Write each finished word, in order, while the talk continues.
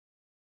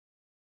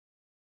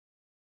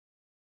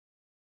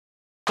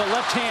the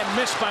left hand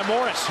missed by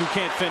Morris, who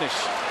can't finish.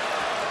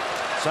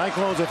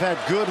 Cyclones have had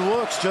good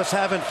looks, just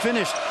haven't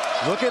finished.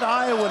 Look at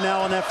Iowa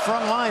now on that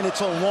front line.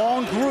 It's a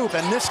long group,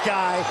 and this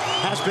guy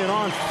has been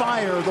on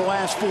fire the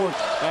last 4.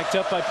 Backed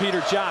up by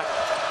Peter Jock.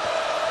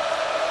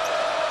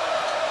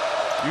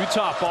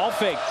 Uthoff ball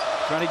fake,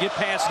 trying to get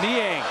past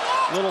Niang.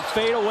 Little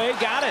fade away,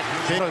 got it.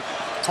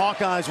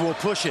 Hawkeyes will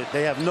push it.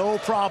 They have no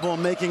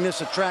problem making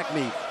this a track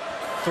meet.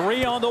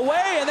 3 on the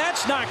way, and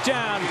that's knocked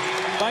down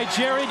by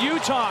Jarrod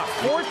Uthoff.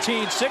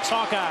 14-6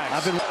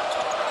 Hawkeyes.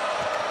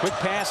 Quick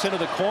pass into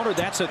the corner.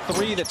 That's a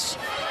 3 that's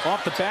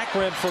off the back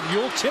rim from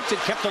Yule. Tipped it,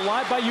 kept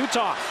alive by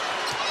Uthoff.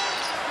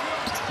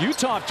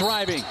 Uthoff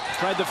driving.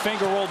 Tried the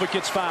finger roll, but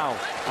gets fouled.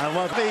 I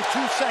love a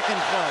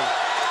 2-second play.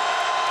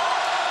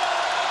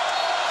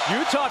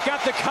 Uthoff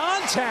got the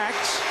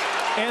contact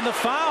and the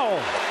foul.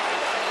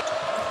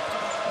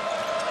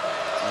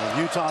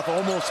 Uthoff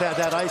almost had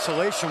that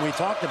isolation we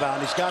talked about,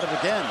 and he's got it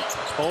again.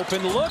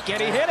 Open look,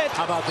 and he hit it.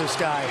 How about this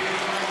guy?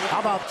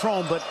 How about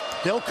Primo? But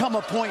there'll come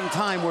a point in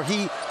time where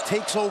he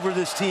takes over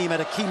this team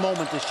at a key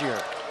moment this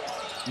year.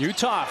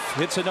 Uthoff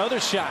hits another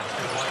shot.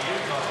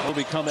 Will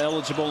become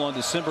eligible on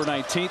December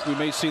 19th. We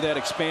may see that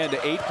expand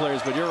to 8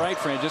 players, but you're right,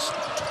 Fran. Just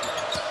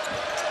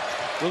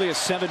really a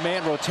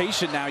 7-man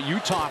rotation now.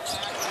 Uthoff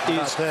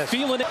is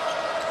feeling it.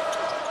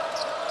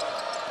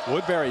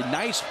 Woodbury,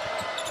 nice.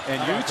 And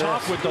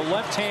Uthoff with the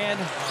left hand.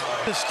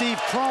 To Steve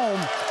Primo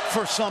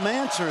for some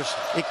answers.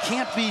 It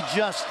can't be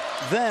just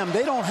them.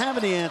 They don't have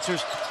any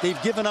answers. They've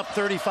given up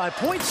 35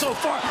 points so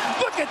far.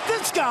 Look at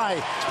this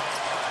guy.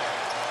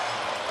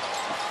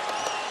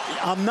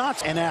 I'm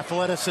not in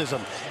athleticism.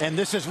 And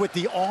this is with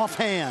the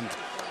offhand.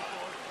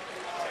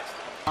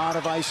 A lot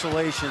of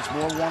isolations,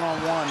 more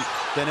one-on-one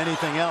than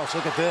anything else.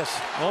 Look at this.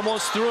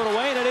 Almost threw it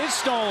away, and it is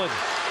stolen.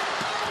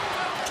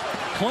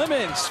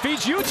 Clemens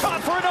feeds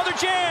Uthoff for another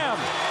jam.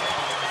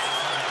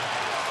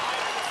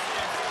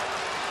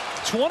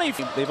 20.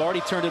 They've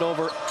already turned it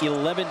over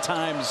 11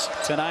 times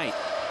tonight.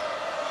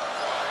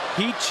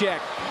 Heat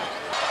check.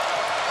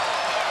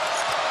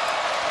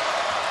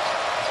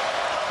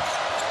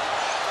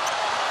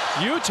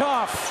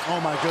 Uthoff. Oh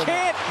my goodness.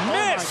 Can't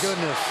miss. Oh my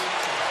goodness.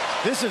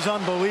 This is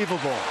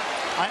unbelievable.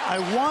 I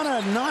want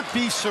to not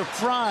be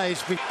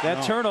surprised.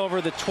 That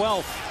turnover, the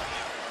 12th.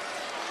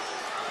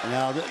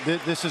 Now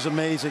this is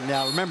amazing.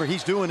 Now remember,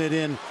 he's doing it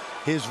in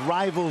his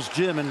rival's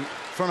gym in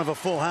front of a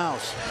full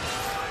house.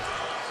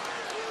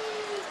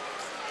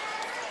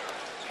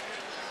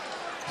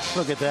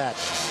 Look at that.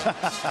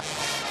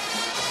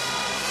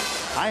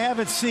 I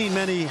haven't seen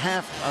many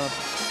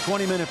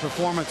 20-minute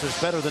performances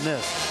better than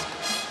this.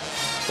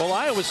 Well,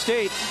 Iowa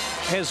State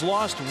has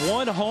lost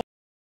 1 home